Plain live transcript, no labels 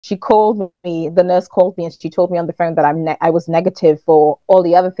she called me, the nurse called me and she told me on the phone that I was negative for all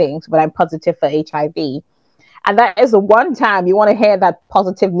the other things, but I'm positive for HIV. And that is the one time you want to hear that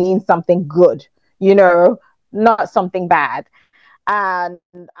positive means something good, you know, not something bad. And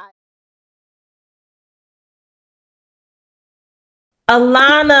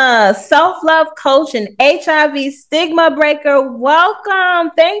Alana, self-love coach and HIV stigma breaker.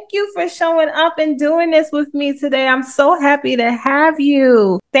 Welcome. Thank you for showing up and doing this with me today. I'm so happy to have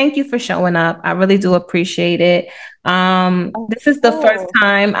you. Thank you for showing up. I really do appreciate it. This is the first oh,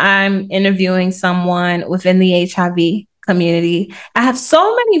 time I'm interviewing someone within the HIV community. I have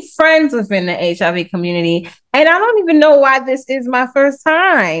so many friends within the HIV community, and I don't even know why this is my first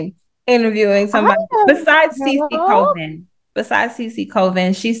time interviewing I somebody don't besides CC know. Coven. Besides CC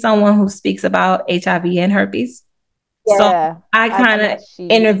Coven, she's someone who speaks about HIV and herpes. So Yeah, I I kind of guess she.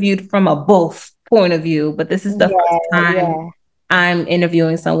 interviewed from a both point of view, but this is the first Yeah, time yeah. I'm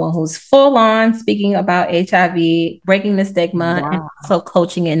interviewing someone who's full on speaking about HIV, breaking the stigma, and Wow. also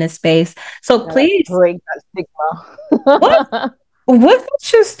coaching in this space. So please, Break that what stigma. what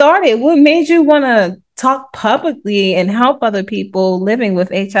got you started? What made you want to talk publicly and help other people living with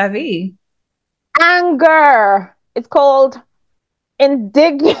HIV? Anger. It's called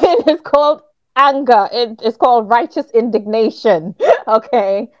indignant. It's called anger. It's called righteous indignation.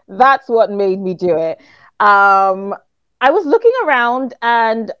 Okay, that's what made me do it. I was looking around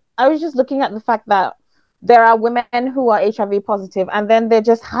and I was just looking at the fact that there are women who are HIV positive and then they're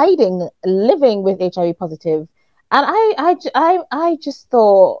just hiding, living with HIV positive. And I just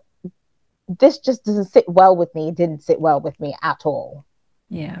thought this just doesn't sit well with me. It didn't sit well with me at all.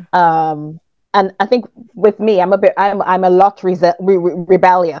 Yeah. Um, and I think with me, I'm a lot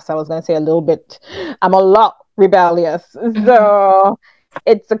rebellious. I was going to say a little bit. I'm a lot rebellious. Mhm. So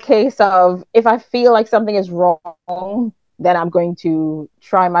it's a case of if I feel like something is wrong, then I'm going to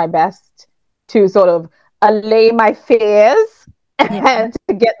try my best to sort of allay my fears Yeah. and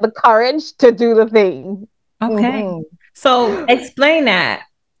to get the courage to do the thing. Okay. Mm-hmm. So explain that.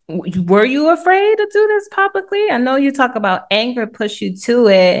 Were you afraid to do this publicly? I know you talk about anger push you to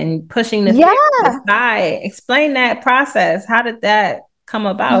it and pushing the fear Yeah, aside. Explain that process. How did that come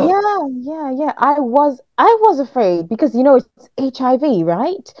about? yeah. I was afraid because it's HIV,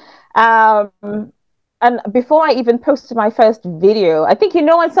 right? Um, and before I even posted my first video, I think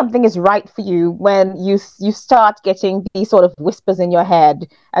when something is right for you when you start getting these sort of whispers in your head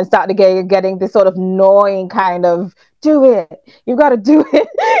and start to getting this sort of gnawing kind of do it, you got to do it,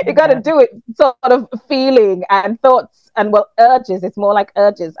 you got to Yeah. do it sort of feeling and thoughts and well urges. It's more like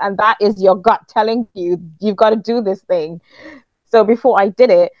urges, and that is your gut telling you you've got to do this thing. So before I did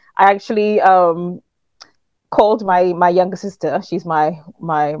it, I actually called my younger sister. She's my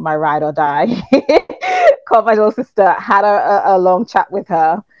ride or die. Called my little sister, had a long chat with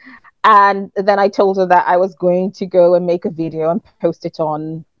her, and then I told her that I was going to go and make a video and post it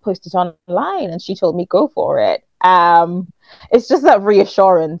online, and she told me go for it. It's just that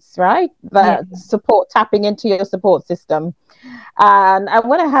reassurance, right? Yeah. That support, tapping into your support system. And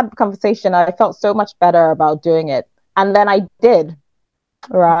when I had the conversation, I felt so much better about doing it. And then I did,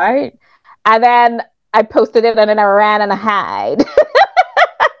 right? And then I posted it and then I ran and I hid.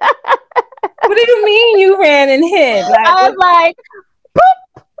 What do you mean you ran and hid? Like I what? was like,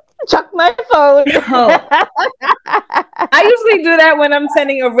 chuck my phone. Oh, I usually do that when I'm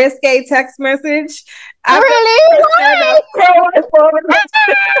sending a risque text message. After Really? I send, I Why? throw my phone.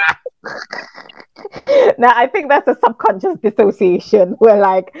 Now I think that's a subconscious dissociation. We're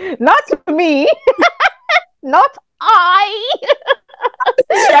like, not me, not I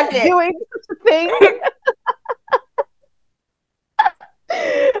Check it. doing such a thing.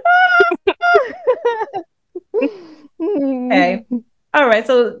 Okay. All right.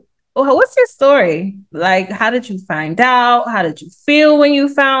 So, what's your story? Like, how did you find out? How did you feel when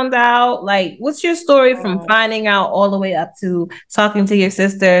you found out? Like, what's your story from finding out all the way up to talking to your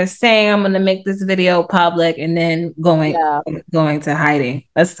sister, saying I'm going to make this video public, and then Yeah. going to hiding?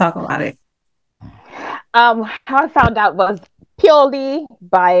 Let's talk about it. How I found out was purely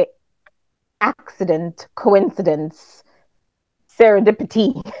by accident, coincidence,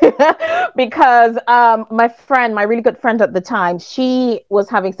 serendipity. Because my friend, my really good friend at the time, she was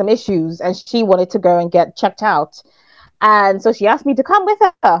having some issues and she wanted to go and get checked out. And so she asked me to come with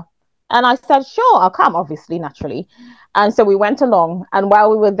her. And I said, sure, I'll come, obviously, naturally. And so we went along. And while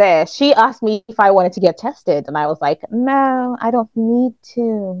we were there, she asked me if I wanted to get tested. And I was like, no, I don't need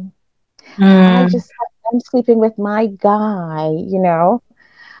to. I Mm, just, I'm sleeping with my guy, you know?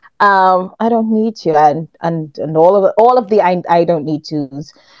 I don't need to, and all of the I don't need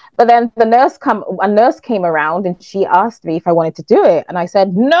tos. But then a nurse came around and she asked me if I wanted to do it, and I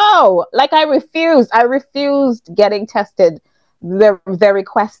said no. Like I refused getting tested. Their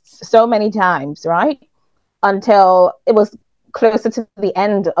requests so many times, right? Until it was closer to the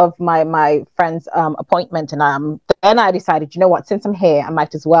end of my friend's appointment, and then I decided, you know what, since I'm here, I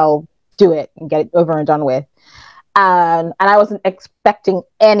might as well do it and get it over and done with. And I wasn't expecting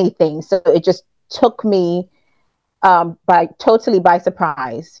anything, so it just took me by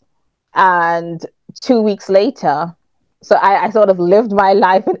surprise. And 2 weeks later, so I sort of lived my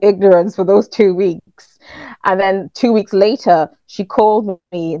life in ignorance for those 2 weeks. And then 2 weeks later,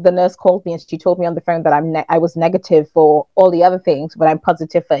 the nurse called me and she told me on the phone that I was negative for all the other things, but I'm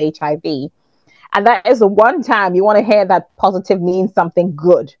positive for HIV. And that is the one time you want to hear that positive means something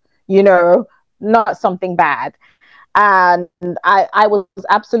good, you know, not something bad. And I was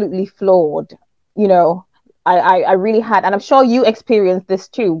absolutely floored, you know. I really had, and I'm sure you experienced this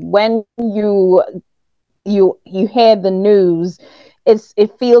too. When you hear the news,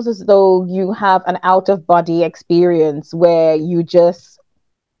 it feels as though you have an out of body experience where you just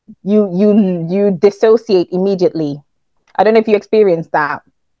you dissociate immediately. I don't know if you experienced that.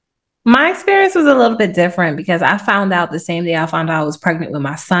 My experience was a little bit different because I found out the same day I found out I was pregnant with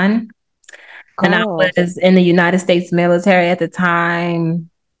my son. And I God. was in the United States military at the time,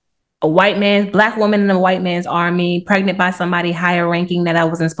 black woman in a white man's army, pregnant by somebody higher ranking that I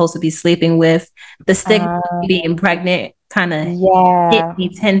wasn't supposed to be sleeping with. The stigma of being pregnant kind of hit Yeah. me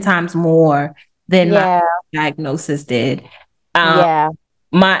 10 times more than my Yeah. diagnosis did. Um, Yeah.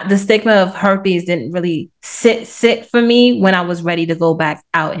 the stigma of herpes didn't really sit for me when I was ready to go back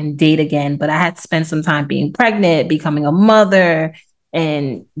out and date again. But I had to spend some time being pregnant, becoming a mother,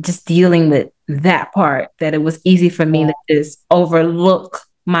 and just dealing with that part, that it was easy for me Yeah. to just overlook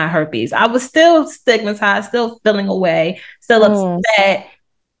my herpes. I was still stigmatized, still feeling away, still Mm. upset,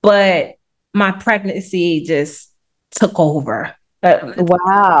 but my pregnancy just took over. Yeah.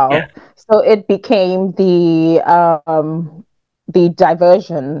 Wow. So it became the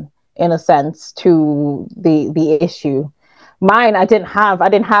diversion in a sense to the issue. Mine, I didn't have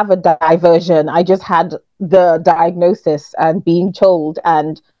a diversion. I just had the diagnosis and being told,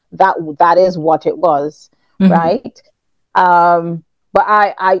 and that is what it was, Mhm. right? But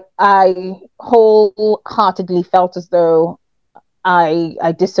I wholeheartedly felt as though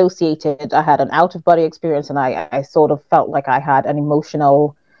I dissociated. I had an out of body experience, and I sort of felt like I had an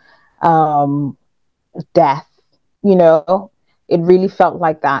emotional um, death. You know, it really felt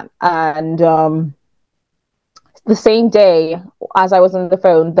like that. And the same day as I was on the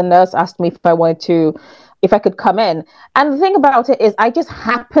phone, the nurse asked me if I could come in. And the thing about it is, I just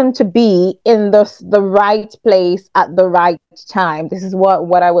happened to be in the right place at the right time. This is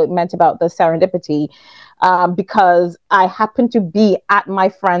what I meant about the serendipity, because I happened to be at my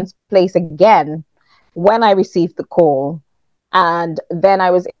friend's place again when I received the call. And then I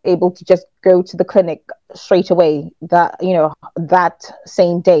was able to just go to the clinic straight away. That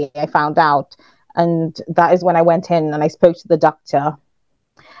same day I found out, and that is when I went in and I spoke to the doctor,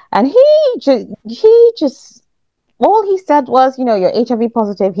 and he just all he said was, you're HIV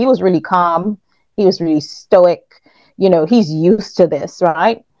positive. He was really calm. He was really stoic. He's used to this,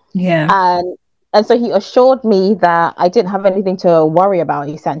 right? Yeah. And so he assured me that I didn't have anything to worry about,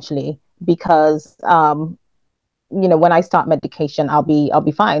 essentially, because when I start medication, I'll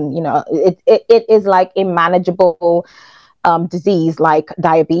be fine. It is like a manageable disease like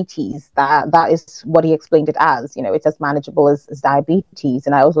diabetes. That is what he explained it as. It's as manageable as diabetes.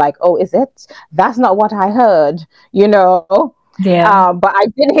 And I was like, oh, is it? That's not what I heard. Yeah. But I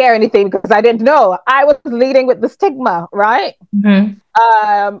didn't hear anything because I didn't know. I was leading with the stigma, right? Mhm.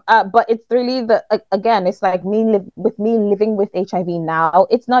 But it's really again, it's like with me living with HIV now.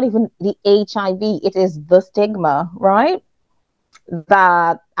 It's not even the HIV; it is the stigma, right?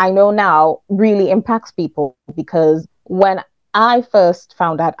 That I know now really impacts people, because when I first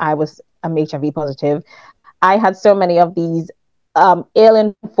found out I was HIV positive, I had so many of these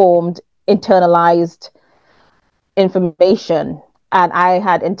ill-informed, internalized information, and I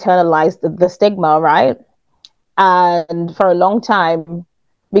had internalized the stigma, right? And for a long time,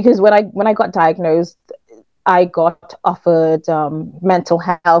 because when I got diagnosed, I got offered mental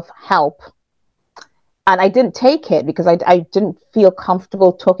health help, and I didn't take it because I didn't feel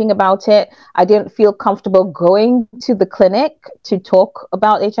comfortable talking about it. I didn't feel comfortable going to the clinic to talk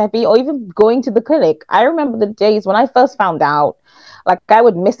about HIV, or even going to the clinic. I remember the days when I first found out, like I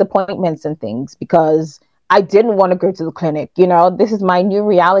would miss appointments and things because I didn't want to go to the clinic. This is my new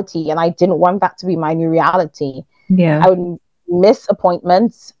reality, and I didn't want that to be my new reality. I Yeah. would miss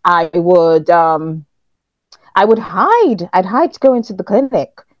appointments. I would hide. I'd hide to go into the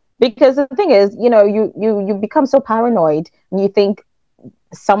clinic because the thing is, you become so paranoid and you think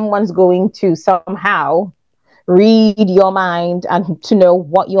someone's going to somehow read your mind and to know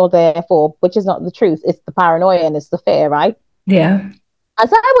what you're there for, which is not the truth. It's the paranoia and it's the fear, right? Yeah.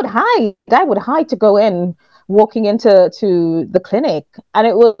 As I would hide. I would hide to go in, walking into the clinic, and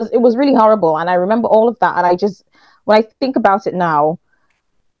it was really horrible. And I remember all of that, and when I think about it now,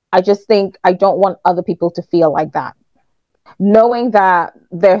 I just think I don't want other people to feel like that, knowing that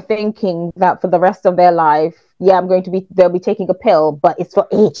they're thinking that for the rest of their life, yeah, they'll be taking a pill, but it's for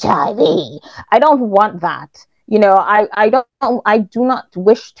HIV. I don't want that. I do not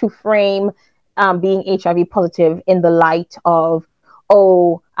wish to frame being HIV positive in the light of,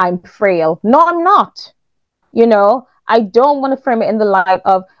 oh, I'm frail. No, I'm not. I don't want to frame it in the light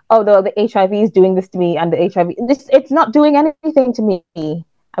of, oh, the HIV is doing this to me, and the HIV, it's not doing anything to me.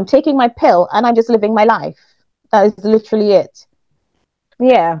 I'm taking my pill and I'm just living my life. That is literally it.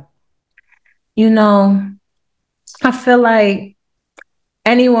 Yeah. I feel like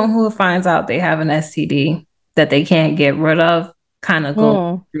anyone who finds out they have an STD that they can't get rid of kind of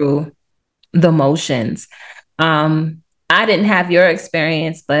goes through the motions. I didn't have your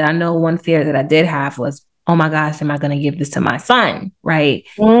experience, but I know one fear that I did have was, oh my gosh, am I going to give this to my son? Right.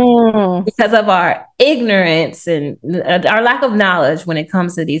 Because of our ignorance and our lack of knowledge when it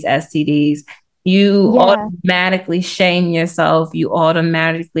comes to these STDs, you automatically shame yourself. You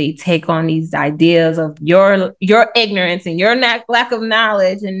automatically take on these ideas of your ignorance and your lack of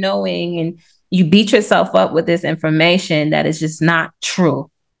knowledge and knowing, and you beat yourself up with this information that is just not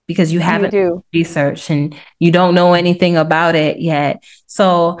true because you haven't researched and you don't know anything about it yet.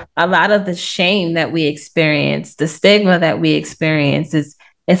 So a lot of the shame that we experience, the stigma that we experience,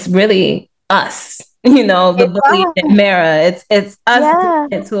 it's really us, the bully in the mirror. It's us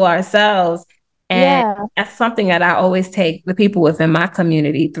doing it to ourselves. And that's something that I always take the people within my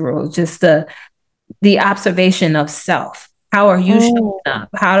community through, just the observation of self. How are you showing up?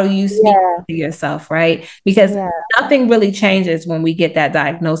 How do you speak to yourself, right? Because nothing really changes when we get that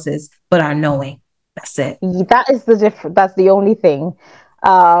diagnosis, but our knowing. That's it. That is that's the only thing.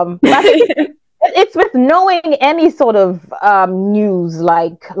 But I think it's with knowing any sort of news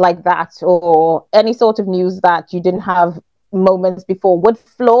like that, or any sort of news that you didn't have moments before, would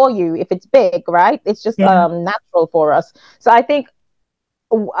floor you if it's big, right? It's just natural for us. So I think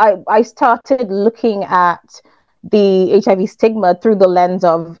I started looking at the HIV stigma through the lens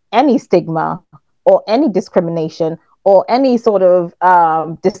of any stigma or any discrimination or any sort of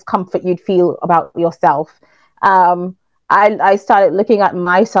discomfort you'd feel about yourself. I started looking at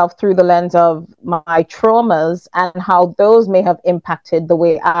myself through the lens of my traumas and how those may have impacted the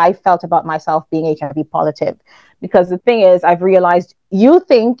way I felt about myself being HIV positive. Because the thing is, I've realized you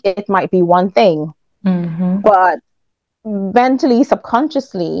think it might be one thing, but mentally,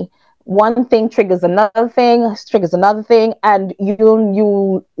 subconsciously, one thing triggers another thing, and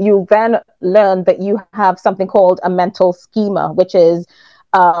you then learn that you have something called a mental schema, which is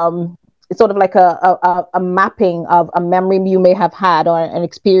it's sort of like a mapping of a memory you may have had or an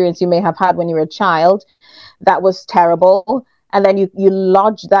experience you may have had when you were a child that was terrible. And then you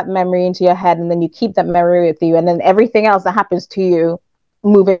lodge that memory into your head, and then you keep that memory with you. And then everything else that happens to you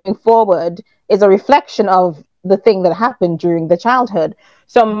moving forward is a reflection of the thing that happened during the childhood.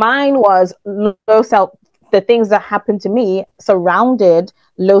 So mine was low self. The things that happened to me surrounded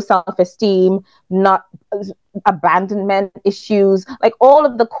low self-esteem, not abandonment issues, like all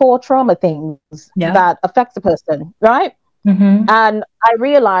of the core trauma things that affects a person, right? And I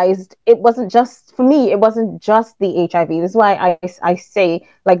realized it wasn't just for me. It wasn't just the HIV. This is why I say,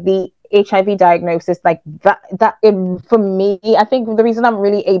 like, the HIV diagnosis, like that for me, I think the reason I'm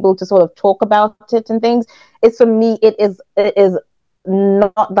really able to sort of talk about it and things is, for me, it is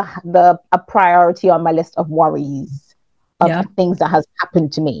not a priority on my list of worries of things that has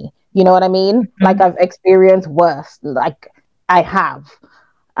happened to me. You know what I mean? Like, I've experienced worse, like I have.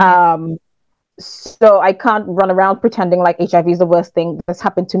 So I can't run around pretending like HIV is the worst thing that's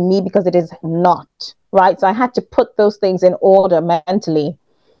happened to me, because it is not, right? So I had to put those things in order mentally.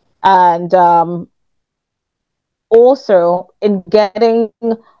 And also in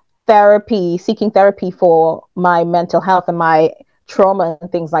seeking therapy for my mental health and my trauma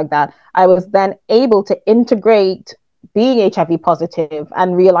and things like that, I was then able to integrate being HIV positive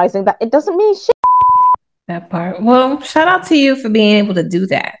and realizing that it doesn't mean shit. That part. Well, shout out to you for being able to do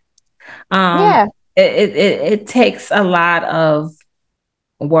that. It takes a lot of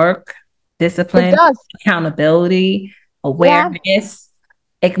work, discipline, accountability, awareness,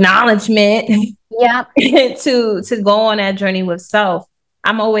 acknowledgement Yeah. to go on that journey with self.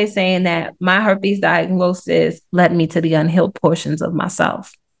 I'm always saying that my herpes diagnosis led me to the unhealed portions of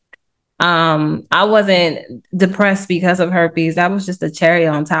myself. I wasn't depressed because of herpes. That was just a cherry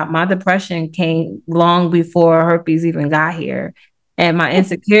on top. My depression came long before herpes even got here. And my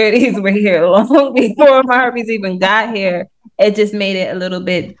insecurities were here long before my herpes even got here. It just made it a little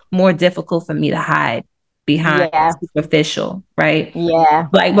bit more difficult for me to hide behind Yeah. superficial, right? Yeah.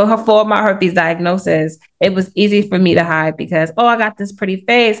 Like before my herpes diagnosis, it was easy for me to hide because, oh, I got this pretty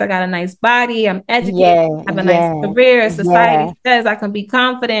face, I got a nice body, I'm educated, Yeah. I have a nice Yeah. career, Yeah. society says I can be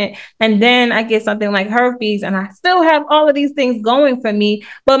confident. And then I get something like herpes and I still have all of these things going for me,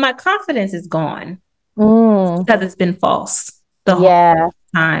 but my confidence is gone Mm. because it's been false the whole Yeah.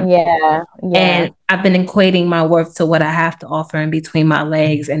 time. Yeah. Yeah. And I've been equating my worth to what I have to offer in between my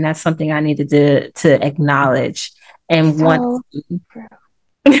legs. And that's something I needed to acknowledge and want So to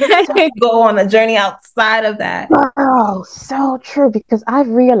true. So go on a journey outside of that. Oh, so true. Because I've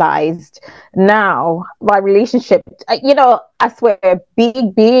realized now my relationship, I swear,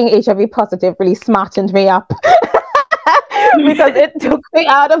 being HIV positive really smartened me up because it took me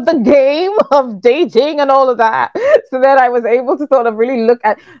out of the game of dating and all of that. So then I was able to sort of really look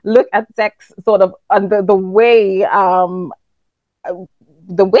at sex sort of under the way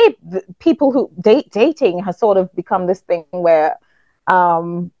people who dating has sort of become this thing where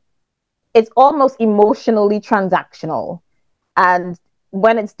um it's almost emotionally transactional. And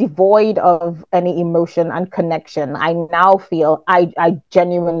when it's devoid of any emotion and connection, I now feel I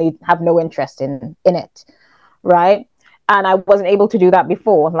genuinely have no interest in it. Right. And I wasn't able to do that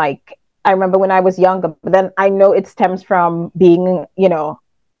before. Like, I remember when I was younger, but then I know it stems from being,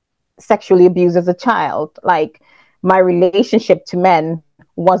 sexually abused as a child. Like, my relationship to men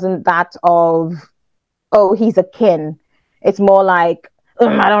wasn't that of, oh, he's a kin. It's more like,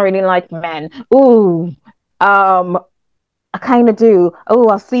 I don't really like men. Ooh, I kind of do. Oh,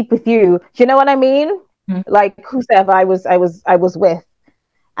 I'll sleep with you. Do you know what I mean? Mhm. Like, whosoever I was with,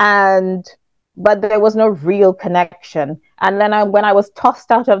 and but there was no real connection. And then when I was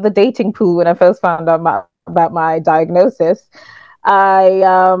tossed out of the dating pool when I first found out about my diagnosis,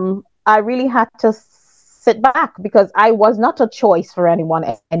 I really had to sit back because I was not a choice for anyone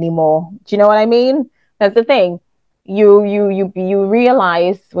anymore. Do you know what I mean? That's the thing. You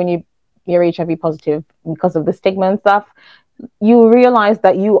realize when you're HIV positive because of the stigma and stuff. You realize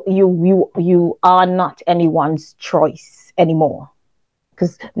that you are not anyone's choice anymore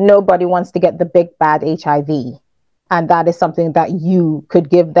because nobody wants to get the big bad HIV, and that is something that you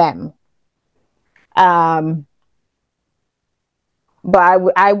could give them. Um, but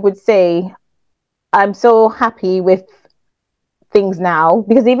I would say I'm so happy with things now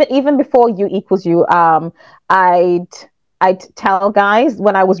because even before U equals U, I'd I'd tell guys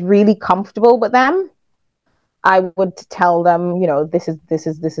when I was really comfortable with them, I would tell them, this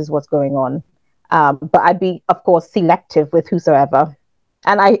is what's going on. But I'd be, of course, selective with whosoever,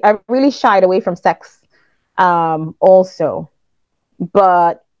 and I really shied away from sex, also.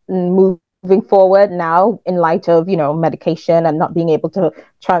 But moving forward now, in light of medication and not being able to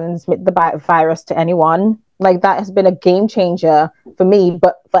transmit the virus to anyone, like, that has been a game changer for me,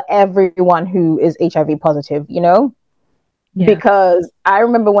 but for everyone who is HIV positive, Yeah. because I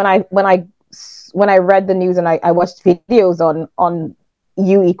remember when I read the news and I watched videos on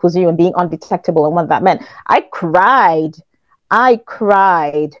U equals U and being undetectable and what that meant. I cried,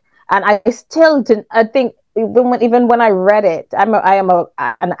 and I still didn't. I think even when I read it, I am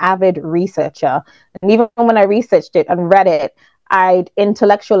an avid researcher, and even when I researched it and read it, I'd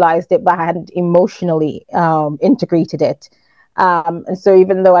intellectualized it, but I hadn't emotionally integrated it. And so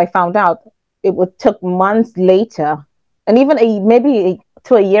even though I found out, took months later, and even maybe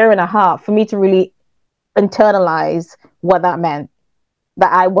to a year and a half for me to really internalize what that meant,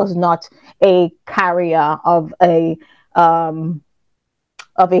 that I was not a carrier of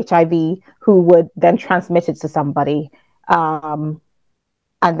HIV who would then transmit it to somebody, and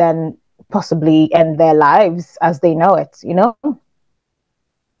then possibly end their lives as they know it.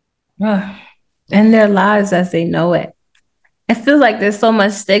 And their lives as they know it. It feels like there's so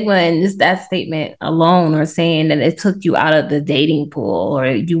much stigma in just that statement alone, or saying that it took you out of the dating pool or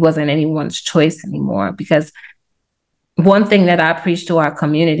you wasn't anyone's choice anymore. Because one thing that I preach to our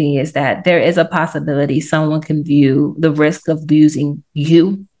community is that there is a possibility someone can view the risk of losing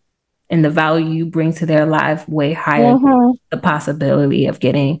you and the value you bring to their life way higher than the possibility of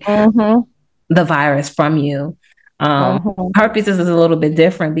getting the virus from you. Herpes is a little bit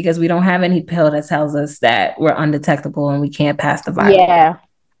different because we don't have any pill that tells us that we're undetectable and we can't pass the virus. Yeah.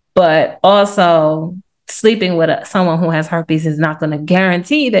 But also sleeping with someone who has herpes is not going to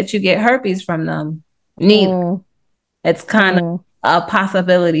guarantee that you get herpes from them. Neither. Mm, It's kind of mm. a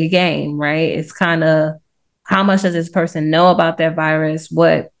possibility game, right? It's kind of how much does this person know about their virus?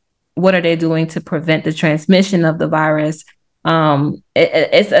 What are they doing to prevent the transmission of the virus?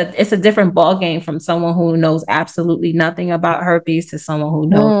 It's a different ball game from someone who knows absolutely nothing about herpes to someone who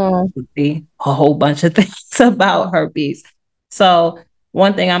knows Mm. a whole bunch of things about herpes. So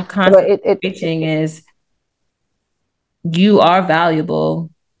one thing I'm But constantly preaching is you are valuable.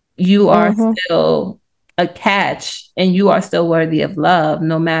 You are mhm. still a catch and you are still worthy of love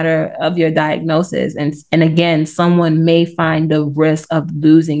no matter of your diagnosis. And again, someone may find the risk of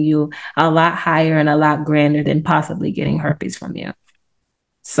losing you a lot higher and a lot grander than possibly getting herpes from you.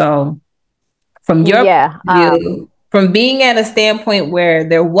 So from your point Yeah. of view, from being at a standpoint where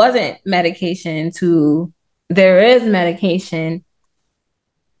there wasn't medication to there is medication,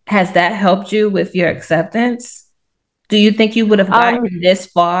 has that helped you with your acceptance? Do you think you would have Um, gotten this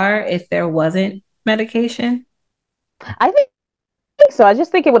far if there wasn't medication? I think so. I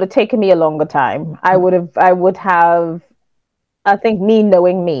just think it would have taken me a longer time. I think me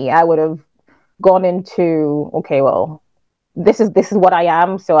knowing me, I would have gone into, okay, well, this is what I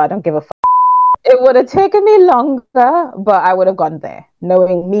am, so I don't give a f-. It would have taken me longer, but I would have gone there,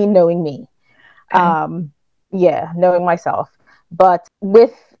 knowing me. Okay. Um, yeah, knowing myself. But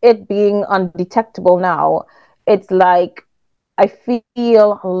with it being undetectable now, it's like I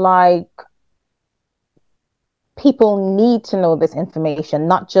feel like people need to know this information,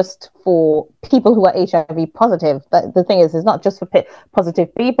 not just for people who are HIV positive. But the thing is, it's not just for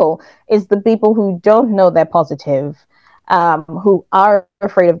positive people, it's the people who don't know they're positive, who are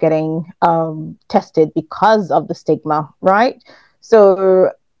afraid of getting tested because of the stigma, right?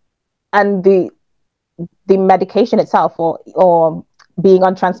 So, and the medication itself, or being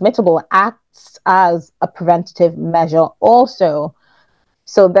untransmittable, acts as a preventative measure also.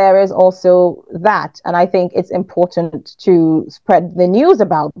 So there is also that. And I think it's important to spread the news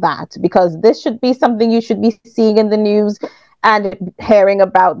about that, because this should be something you should be seeing in the news and hearing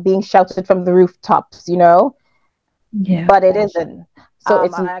about being shouted from the rooftops, Yeah. but it isn't. So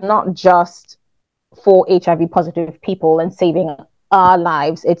it's not just for HIV positive people and saving our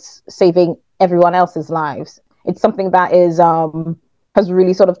lives, it's saving everyone else's lives. It's something that is has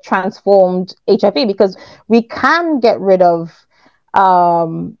really sort of transformed HIV, because we can get rid of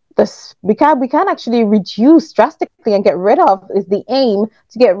this, we can actually reduce drastically and get rid of, is the aim,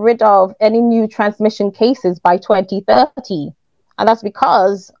 to get rid of any new transmission cases by 2030. And that's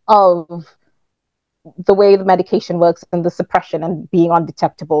because of the way the medication works and the suppression and being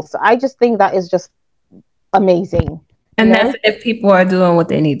undetectable. So I just think that is just amazing, And that's if people are doing what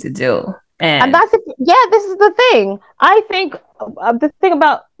they need to do. And And that's it. Yeah, this is the thing. I think the thing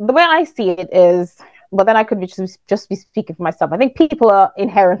about the way I see it is, but then I could just be speaking for myself. I think people are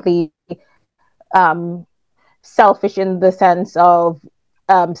inherently um, selfish in the sense of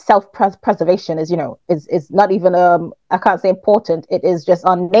self-preservation is, is not even I can't say important. It is just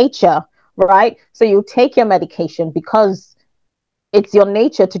on nature, right? So you take your medication because it's your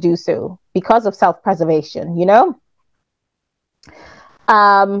nature to do so, because of self-preservation.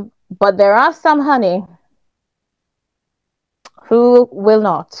 But there are some, honey, who will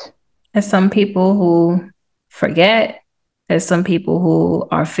not. there's some people who forget. There's some people who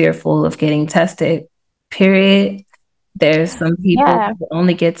are fearful of getting tested, period. There's some people Yeah. who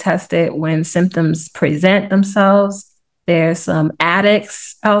only get tested when symptoms present themselves. There's some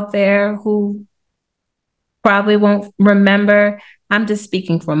addicts out there who probably won't remember. I'm just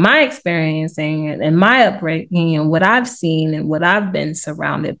speaking from my experience and my upbringing and what I've seen and what I've been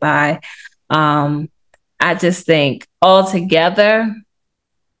surrounded by. Um, I just think altogether,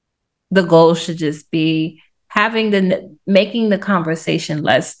 the goal should just be making the conversation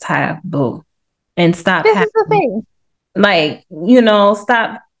less taboo and stop This is the having thing.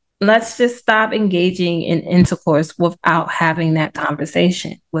 stop. Let's just stop engaging in intercourse without having that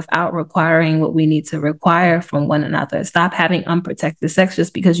conversation, without requiring what we need to require from one another. Stop having unprotected sex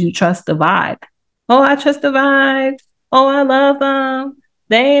just because you trust the vibe. Oh, I trust the vibe. Oh, I love them.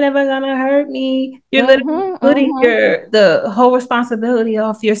 They ain't ever gonna hurt me. You're literally Mm-hmm, putting mm-hmm. the whole responsibility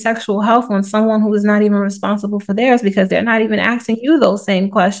off your sexual health on someone who is not even responsible for theirs because they're not even asking you those same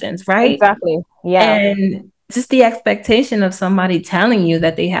questions, right? Exactly. Yeah. And just the expectation of somebody telling you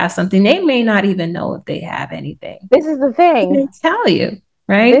that they have something, they may not even know if they have anything. This is the They thing. didn't tell you,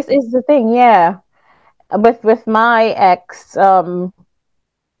 right? This is the thing. Yeah. With my ex,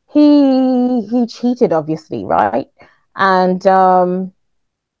 he cheated, obviously, right? And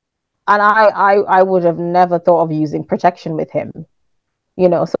I would have never thought of using protection with him.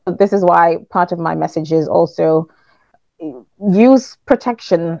 So this is why part of my message is also use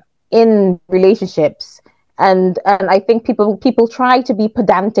protection in relationships. And I think people try to be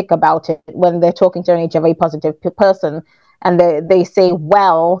pedantic about it when they're talking to an HIV positive person, and they say,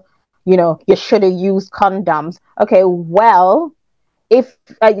 well, you should have used condoms. Okay, well, if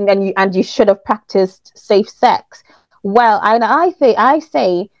and you should have practiced safe sex. Well, I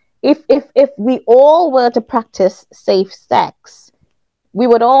say if we all were to practice safe sex, we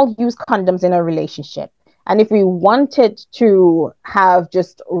would all use condoms in a relationship. And if we wanted to have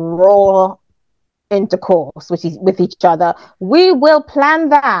just raw intercourse with each other, we will plan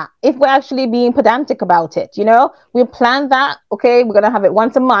that. If we're actually being pedantic about it, we'll plan that. Okay, we're gonna have it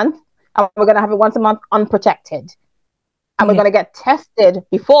once a month, and we're gonna have it once a month unprotected, and we're Yeah. gonna get tested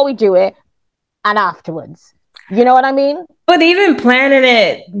before we do it and afterwards. You know what I mean? But even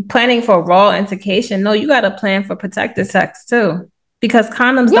planning for raw intoxication, no, you got to plan for protected sex too, because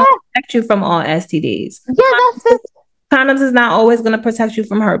condoms Yeah, don't protect you from all STDs. yeah, that's it. Condoms is not always going to protect you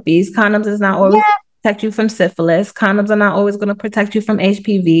from herpes. Condoms is not always Yeah, protect you from syphilis. Condoms are not always going to protect you from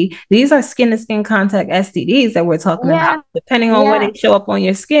HPV. These are skin to skin contact STDs that we're talking about. yeah, Depending on where yeah. they show up on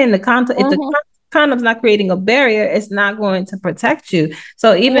your skin, if the Mm-hmm. condom's not creating a barrier, it's not going to protect you.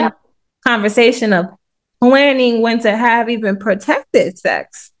 So even Yep. conversation of planning when to have even protected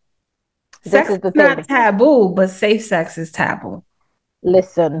sex. This Sex is is the not thing. taboo, but safe sex is taboo.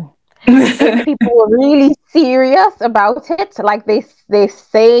 Listen, if people were really serious about it, like they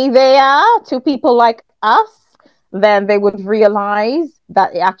say they are to people like us, then they would realize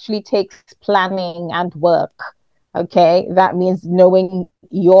that it actually takes planning and work. Okay, that means knowing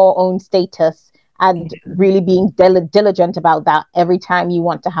your own status and really being diligent about that every time you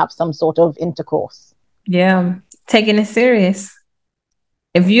want to have some sort of intercourse. Yeah, taking it serious.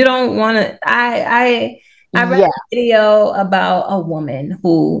 If you don't want to, I read Yeah. a video about a woman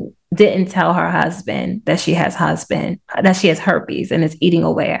who didn't tell her husband that she has herpes and it's eating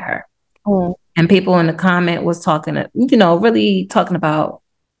away at her. Mm. And people in the comment was talking, really talking about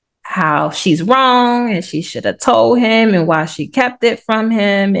how she's wrong and she should have told him and why she kept it from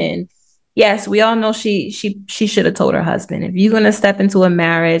him. And yes, we all know she should have told her husband. If you're gonna step into a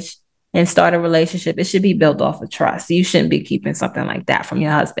marriage and start a relationship, it should be built off of trust. You shouldn't be keeping something like that from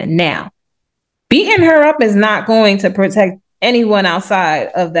your husband. Now, beating her up is not going to protect anyone outside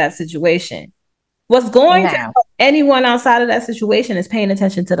of that situation. What's going to Now. help anyone outside of that situation is paying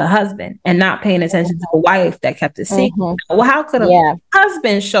attention to the husband and not paying attention to the wife that kept it secret. Mm-hmm. Well, how could a Yeah.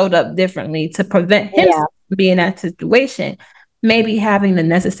 husband showed up differently to prevent him Yeah. from being in that situation? Maybe having the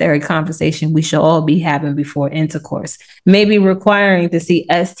necessary conversation we should all be having before intercourse. Maybe requiring to see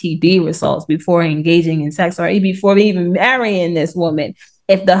STD results before engaging in sex or before even marrying this woman.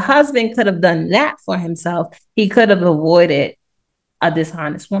 If the husband could have done that for himself, he could have avoided a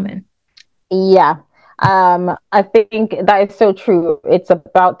dishonest woman. Yeah. I think that is so true. It's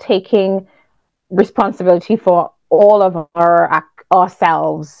about taking responsibility for all of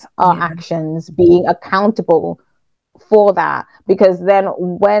ourselves, our Yeah. actions, being accountable for that. Because then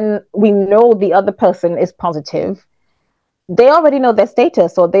when we know the other person is positive, they already know their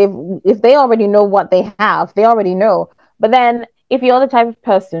status, or if they already know what they have, they already know. But then if you're the type of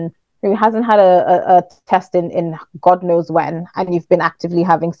person who hasn't had a test in God knows when, and you've been actively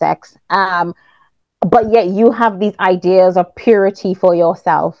having sex, but yet you have these ideas of purity for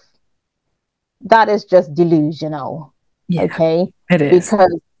yourself, that is just delusional. Yeah, Okay, it is.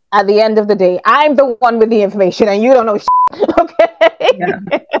 because at the end of the day, I'm the one with the information and you don't know shit. Yeah.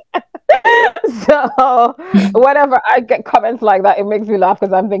 Okay. So whenever I get comments like that, it makes me laugh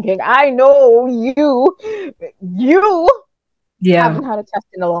because I'm thinking, I know you Yeah. haven't had a test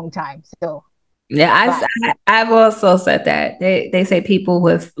in a long time. So Yeah, bye. I've also said that they say people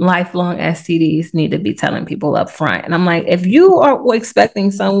with lifelong STDs need to be telling people up front, and I'm like, if you are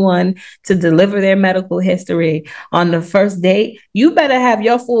expecting someone to deliver their medical history on the first date, you better have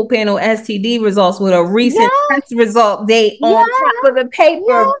your full panel STD results with a recent Yeah, test result date on yeah, top of the paper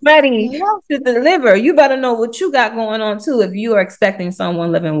yeah, ready yeah. to deliver. You better know what you got going on too. If you are expecting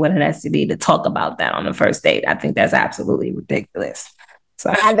someone living with an STD to talk about that on the first date, I think that's absolutely ridiculous.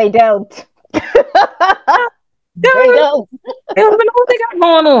 So. And they don't. They They don't. don't even know what they got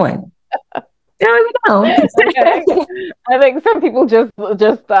going on. They don't even know. I think some people just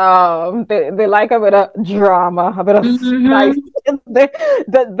they like a bit of drama, a bit of spice. Mm-hmm.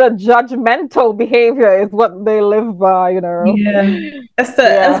 The judgmental behavior is what they live by. Yeah. Yeah.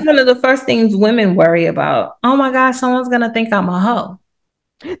 That's one of the first things women worry about. Oh my gosh, someone's gonna think I'm a hoe.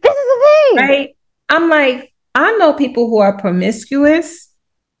 This is the thing. Right? I'm like, I know people who are promiscuous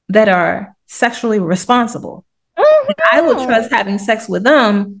that are sexually responsible. I would trust having sex with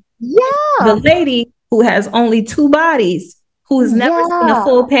them. The Yeah. lady who has only two bodies, who has never seen a Yeah.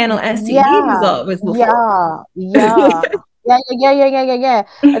 full panel STD Yeah. results before. Yeah. Yeah. Yeah.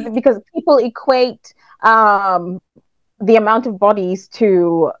 Because people equate the amount of bodies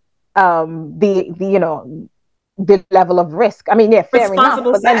to the the level of risk. I mean, yeah, fair enough.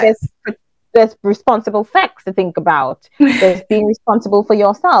 Responsible But then sex. there's responsible sex to think about. There's being responsible for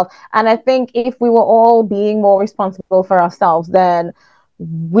yourself. And I think if we were all being more responsible for ourselves, then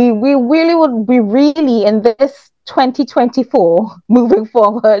we really would be really in this 2024 moving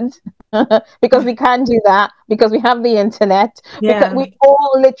forward because we can do that because we have the internet because Yeah, we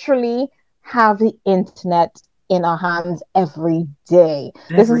all literally have the internet in our hands every day.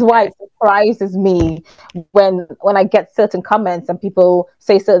 This is every why day. it surprises me when I get certain comments and people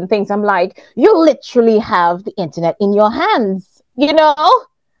say certain things. I'm like, you literally have the internet in your hands,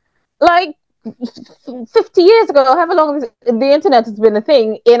 like 50 years ago, however long the internet has been a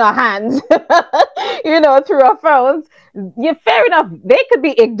thing in our hands, through our phones. Yeah, fair enough. They could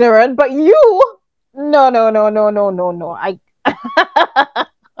be ignorant, but you, no, no, no, no, no, no, no.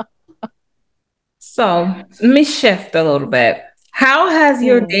 So let me shift a little bit. How has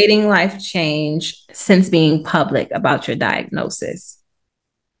your Hmm. dating life changed since being public about your diagnosis?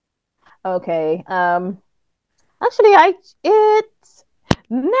 Okay. Actually, it's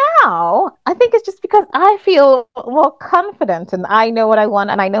now. I think it's just because I feel more confident and I know what I want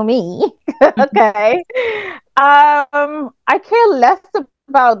and I know me. Okay. I care less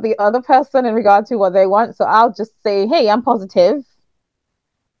about the other person in regard to what they want. So I'll just say, hey, I'm positive.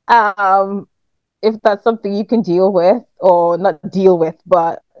 Um, if that's something you can deal with, or not deal with,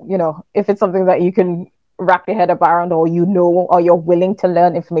 but if it's something that you can wrap your head around, or or you're willing to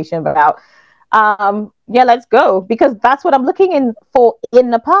learn information about, yeah, let's go, because that's what I'm looking in for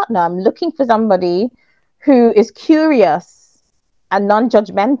in a partner. I'm looking for somebody who is curious and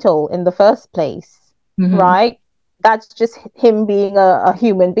non-judgmental in the first place, Mm-hmm. right? That's just him being a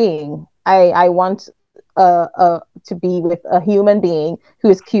human being. I want to be with a human being who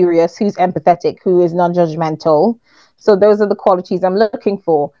is curious, who's empathetic, who is non-judgmental. So those are the qualities I'm looking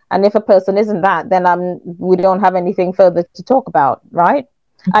for. And if a person isn't that, then we don't have anything further to talk about, right?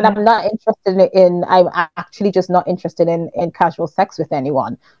 And Okay. I'm actually just not interested in casual sex with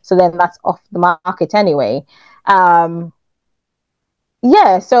anyone. So then that's off the market anyway. Um,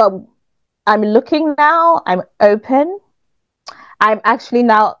 yeah, so I'm looking now, I'm open. I'm actually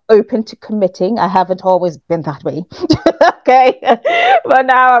now open to committing. I haven't always been that way. Okay. But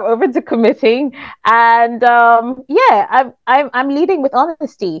now I'm open to committing. And yeah, I'm leading with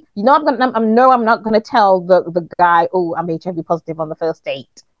honesty. I'm not gonna tell the guy, oh, I'm HIV positive on the first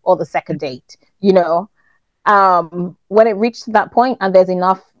date or the second date, when it reaches that point and there's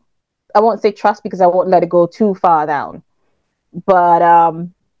enough, I won't say trust because I won't let it go too far down. But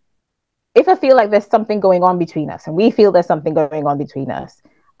if I feel like there's something going on between us and we feel there's something going on between us,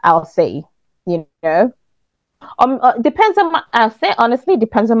 I'll say, you know, depends on I'll say honestly,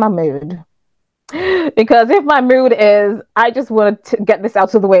 depends on my mood. Because if my mood is, I just want to get this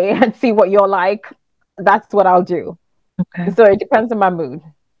out of the way and see what you're like, that's what I'll do. Okay. So it depends on my mood.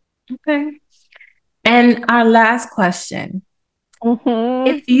 Okay. And our last question. Mm-hmm.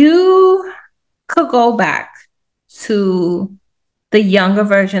 If you could go back to the younger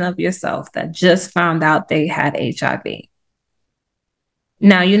version of yourself that just found out they had HIV.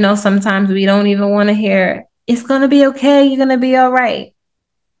 Now, sometimes we don't even want to hear, it's going to be okay. You're going to be all right.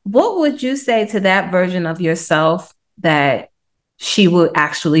 What would you say to that version of yourself that she would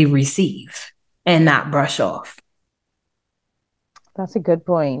actually receive and not brush off? That's a good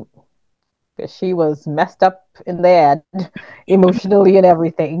point. Because she was messed up in the head, emotionally and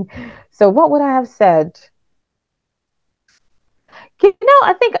everything. So what would I have said?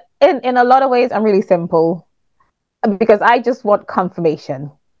 I think in a lot of ways I'm really simple because I just want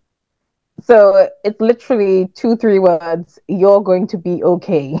confirmation. So it's literally 2, 3 words. You're going to be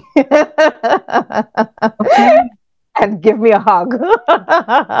okay. Okay. And give me a hug.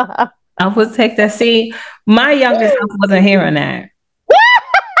 I would take that. See, my younger self wasn't hearing that.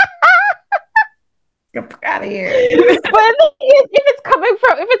 Get out of here. But if it's coming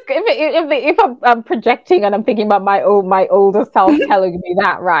from if I'm projecting and I'm thinking about my older self telling me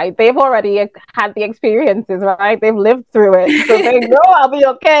that, right? They've already had the experiences, right? They've lived through it, so they know I'll be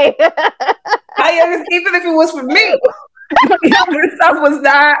okay. My youngest, even if it was for me, my younger self was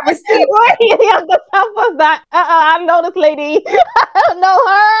not receiving. The younger self was that. I know this lady. I don't know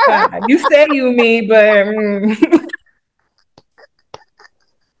her. God, you say you me, but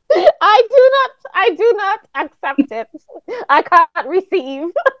I do not accept it. I can't receive.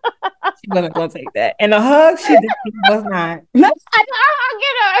 She wasn't gonna take that. And a hug, she definitely was not. I don't hug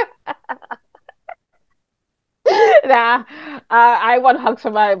nah, I want hugs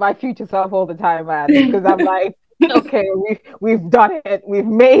from my future self all the time, man. Because I'm like, okay, we've done it, we've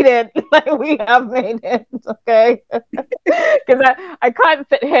made it, like we have made it, okay. Because I can't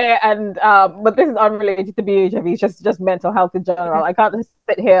sit here and but this is unrelated to BHIV, it's just mental health in general. I can't just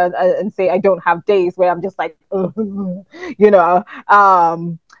sit here and say I don't have days where I'm just like, you know,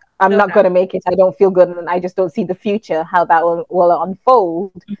 I'm not gonna make it. I don't feel good, and I just don't see the future how that will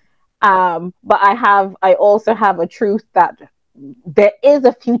unfold. But I also have a truth that there is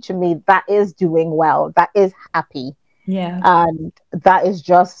a future me that is doing well, that is happy. Yeah. And that is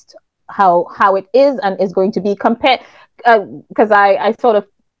just how it is and is going to be compared, because I sort of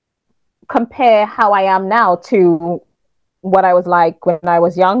compare how I am now to what I was like when I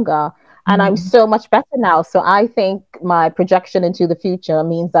was younger. And I'm so much better now. So I think my projection into the future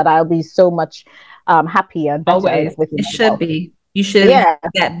means that I'll be so much happier and better Always. within It should myself. be. You should have Yeah.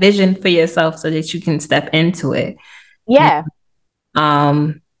 that vision for yourself so that you can step into it. Yeah.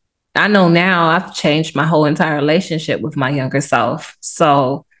 And, I know now I've changed my whole entire relationship with my younger self.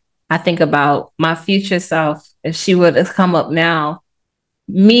 So I think about my future self. If she would have come up now,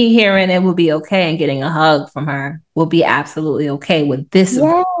 me hearing it will be okay and getting a hug from her will be absolutely okay with this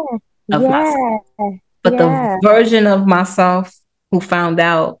Yeah. of myself. Yeah. But the Yeah. version of myself who found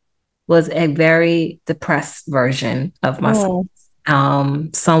out was a very depressed version of myself.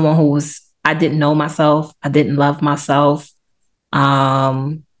 Someone who I didn't know myself. I didn't love myself.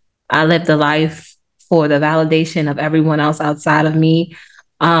 I lived a life for the validation of everyone else outside of me.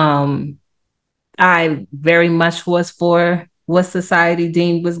 I very much was for what society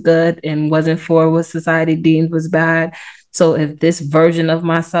deemed was good and wasn't for what society deemed was bad. So if this version of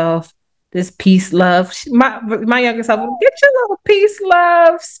myself, this peace, love, my younger self, get your little peace,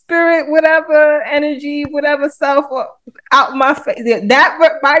 love, spirit, whatever energy, whatever self out my face.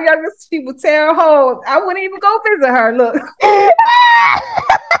 That my youngest, she would tear a hole. I wouldn't even go visit her. Look.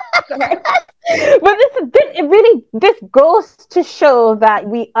 But this goes to show that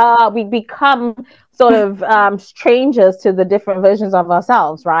we become sort of strangers to the different versions of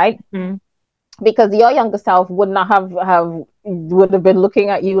ourselves, right? Mm-hmm. Because your younger self would not would have been looking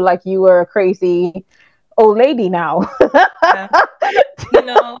at you like you were a crazy old lady now. Yeah.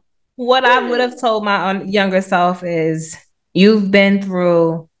 What I would have told my younger self is, you've been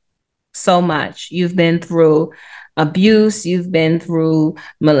through so much. You've been through abuse, you've been through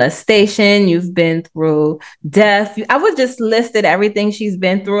molestation, you've been through death. I would just listed everything she's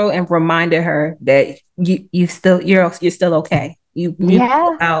been through and reminded her that you're still okay. You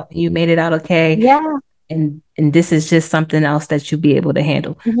made it out okay. Yeah. And this is just something else that you'll be able to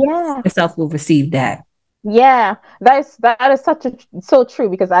handle. Yeah. Yourself will receive that. Yeah, that is so true,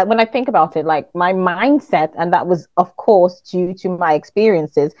 because when I think about it, like my mindset, and that was of course due to my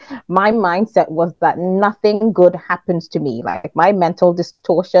experiences, my mindset was that nothing good happens to me. Like my mental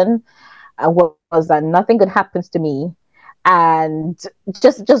distortion was that nothing good happens to me, and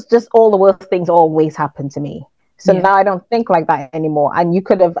just all the worst things always happen to me. So now I don't think like that anymore. And you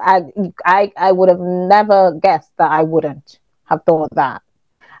could have, I would have never guessed that I wouldn't have thought that.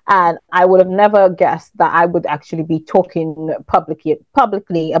 And I would have never guessed that I would actually be talking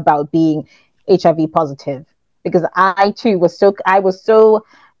publicly about being HIV positive, because I too was so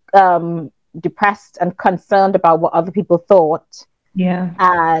depressed and concerned about what other people thought. Yeah.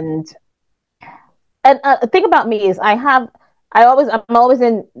 And the thing about me is I'm always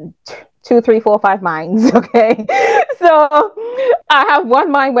in 2, 3, 4, 5 minds. Okay. So I have one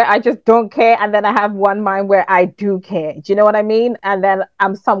mind where I just don't care, and then I have one mind where I do care. Do you know what I mean? And then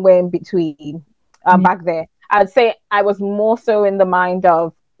I'm somewhere in between, back there. I'd say I was more so in the mind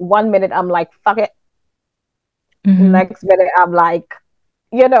of, 1 minute I'm like, fuck it. Next minute I'm like,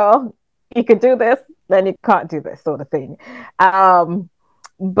 you could do this, then you can't do this, sort of thing.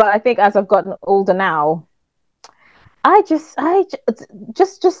 But I think as I've gotten older now, I just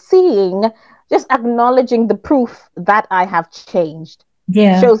seeing, just acknowledging the proof that I have changed,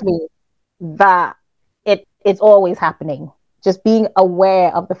 shows me that it's always happening. Just being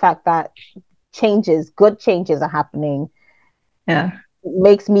aware of the fact that good changes are happening,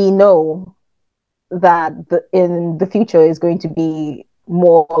 makes me know that in the future is going to be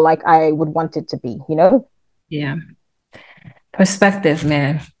more like I would want it to be, Yeah. Perspective,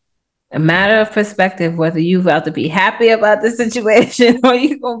 man. A matter of perspective, whether you about to be happy about the situation or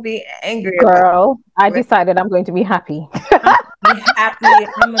you're going to be angry. Girl, I decided I'm going to be happy. be happy.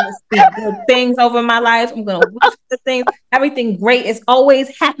 I'm gonna speak good things over my life. I'm gonna wish good things. Everything great is always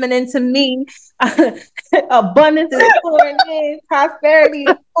happening to me. Abundance is pouring in. Prosperity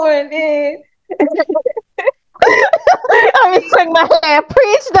is pouring in. Let me swing my hair.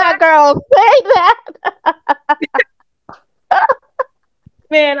 Preach that, girl. Say that.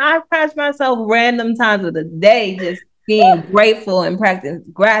 Man, I catch myself random times of the day just being grateful and practicing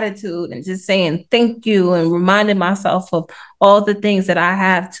gratitude and just saying thank you and reminding myself of all the things that I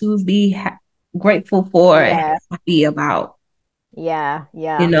have to be grateful for and Yeah, happy about. yeah, You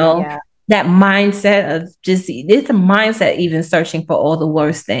yeah, know, yeah, that mindset of just, it's a mindset even searching for all the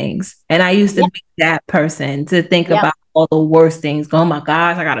worst things. And I used to yeah, be that person to think yeah, about all the worst things. Go, oh my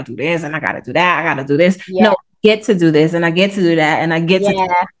gosh, I gotta do this and I gotta do that. I gotta do this. No, yeah, I get to do this and I get to do that and I get to do.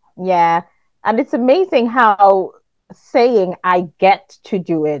 yeah, yeah. And it's amazing how saying I get to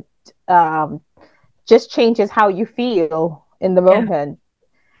do it um, just changes how you feel in the Yeah. moment.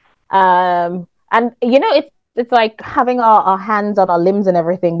 And you know, it's like having our hands on our limbs and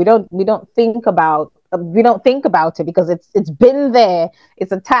everything. We don't think about it because it's been there,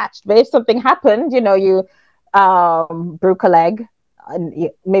 it's attached. But if something happened, you know, you broke a leg and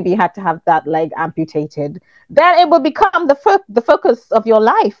maybe you had to have that leg amputated, then it will become the focus of your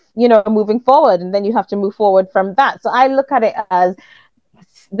life, you know, moving forward, and then you have to move forward from that. So I look at it as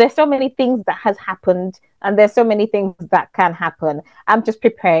there's so many things that has happened and there's so many things that can happen. I'm just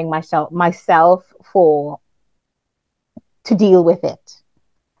preparing myself for to deal with it,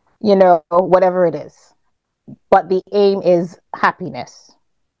 you know, whatever it is. But the aim is happiness.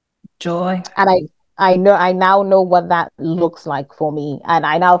 Joy. And I now know what that looks like for me. And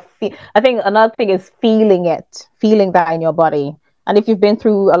I now feel, I think another thing is feeling that in your body. And if you've been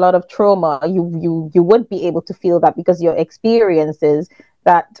through a lot of trauma, you would be able to feel that because your experiences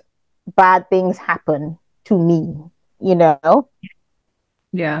that bad things happen to me, you know.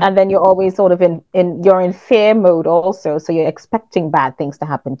 Yeah. And then you're always sort of in you're in fear mode also, so you're expecting bad things to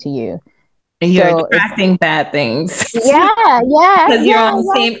happen to you. And you're So it's attracting bad things yeah, yeah, because you're on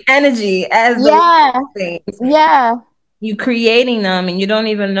the yeah, same energy as those yeah, things. yeah, You creating them and you don't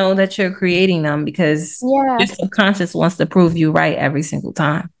even know that you're creating them because yeah, your subconscious wants to prove you right every single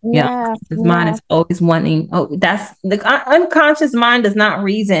time. Yeah, yeah, unconscious mind yeah, is always wanting. Oh, that's the unconscious mind does not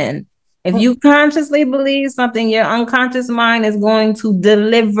reason. If yeah. you consciously believe something, your unconscious mind is going to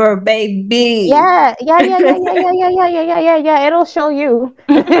deliver, baby. Yeah, yeah, yeah, yeah, yeah, yeah, yeah, yeah, yeah, yeah, yeah, yeah. It'll show you.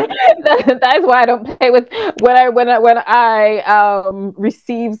 That's why I don't play with when I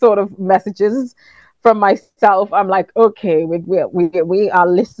receive sort of messages from myself. I'm like, okay, we are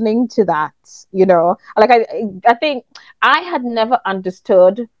listening to that. You know, like I think I had never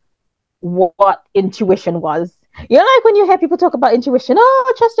understood what intuition was. You know, like when you hear people talk about intuition,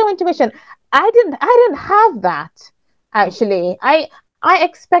 oh, trust your intuition. I didn't have that actually. I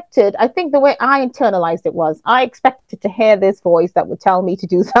expected, I think the way I internalized it was I expected to hear this voice that would tell me to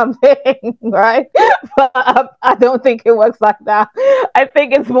do something, right? But I don't think it works like that. I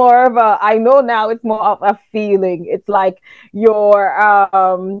think it's more of a, I know now it's more of a feeling. It's like your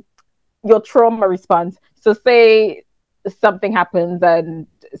trauma response. So say something happens and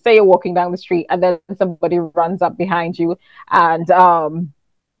say you're walking down the street and then somebody runs up behind you and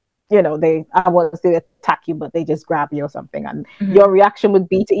you know, they I want to say attack you, but they just grab you or something, and Mhm. your reaction would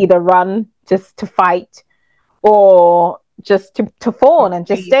be to either run, just to fight, or just to fawn and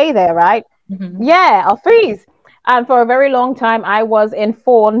just stay there, right? Mhm. Yeah, or freeze. And for a very long time, I was in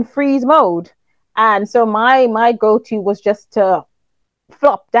fawn freeze mode, and so my go to was just to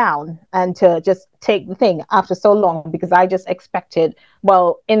flop down and to just take the thing after so long because I just expected,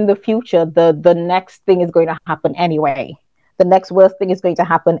 well, in the future, the next thing is going to happen anyway. The next worst thing is going to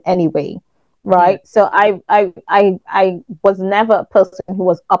happen anyway. Yeah. Right. So I was never a person who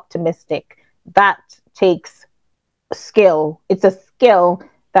was optimistic. That takes skill. It's a skill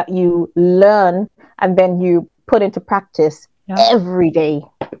that you learn and then you put into practice Yep. every day.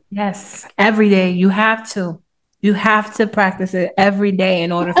 Yes, every day you have to. You have to practice it every day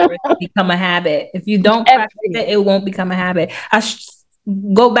in order for it to become a habit. If you don't practice Every it, day. it won't become a habit.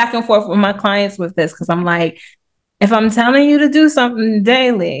 Go back and forth with my clients with this because I'm like, if I'm telling you to do something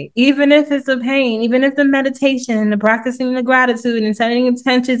daily, even if it's a pain, even if the meditation and the practicing the gratitude and setting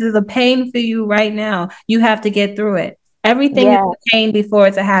intentions is a pain for you right now, you have to get through it. Everything is Yeah. a pain before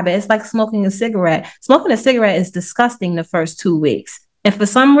it's a habit. It's like smoking a cigarette. Smoking a cigarette is disgusting the first 2 weeks. And for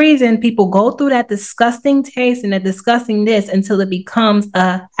some reason, people go through that disgusting taste and that disgusting this until it becomes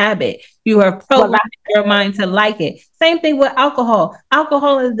a habit. You have Well, programmed your mind to like it. Same thing with alcohol.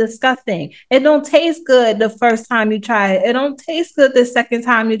 Alcohol is disgusting. It don't taste good the first time you try it. It don't taste good the second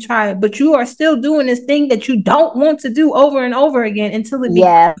time you try it. But you are still doing this thing that you don't want to do over and over again until it becomes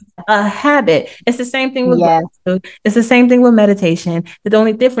yeah, a habit. It's the same thing with yeah. gratitude. It's the same thing with meditation. The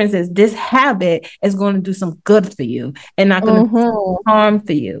only difference is this habit is going to do some good for you and not going to do some Mm-hmm. harm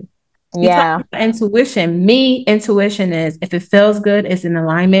for you. You talk Yeah. about intuition. Me, intuition is if it feels good, it's in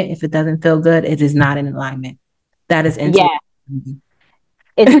alignment. If it doesn't feel good, it is not in alignment. That is intuition. Yeah.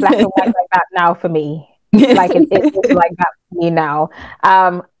 It's black and white like that now for me. Like it is like that for me now.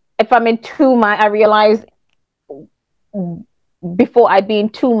 If I'm in two mind, I realize before I'd be in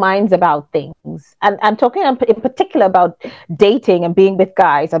two minds about things. And I'm talking in particular about dating and being with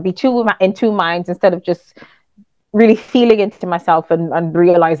guys. I'd be in two minds instead of just really feeling into myself and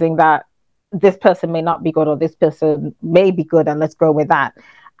realizing that this person may not be good or this person may be good and let's go with that.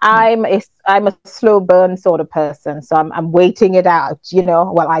 I'm a slow burn sort of person, so I'm waiting it out.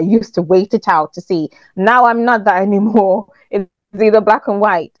 Well, I used to wait it out to see. Now I'm not that anymore. It's either black and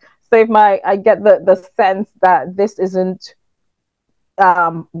white. So if I get the sense that this isn't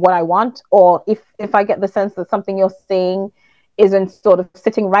what I want, or if I get the sense that something you're saying isn't sort of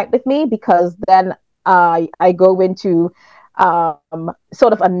sitting right with me, because then I go into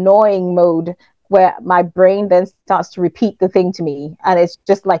sort of annoying mode where my brain then starts to repeat the thing to me, and it's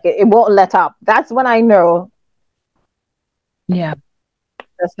just like it won't let up. That's when I know, yeah,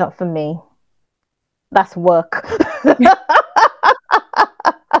 that's not for me. That's work. this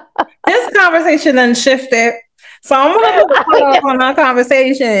conversation then shifted. So I'm going to follow up on our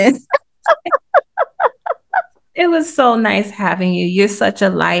conversation. It was so nice having you. You're such a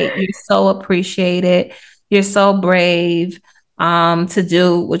light. You're so appreciated. You're so brave to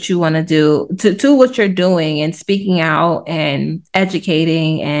do what you want to do what you're doing and speaking out and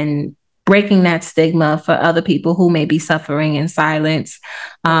educating and breaking that stigma for other people who may be suffering in silence.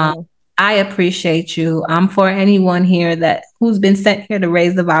 I appreciate you. For anyone here who's been sent here to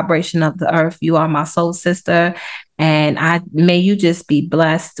raise the vibration of the earth, you are my soul sister. And may you just be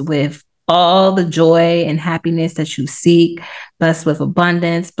blessed with all the joy and happiness that you seek, blessed with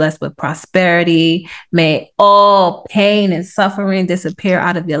abundance, blessed with prosperity. May all pain and suffering disappear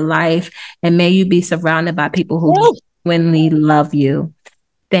out of your life. And may you be surrounded by people who genuinely love you.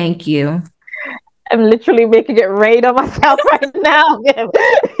 Thank you. I'm literally making it rain on myself right now.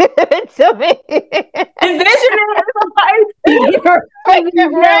 To me. Envision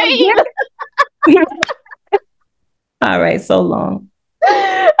it. All right, so long.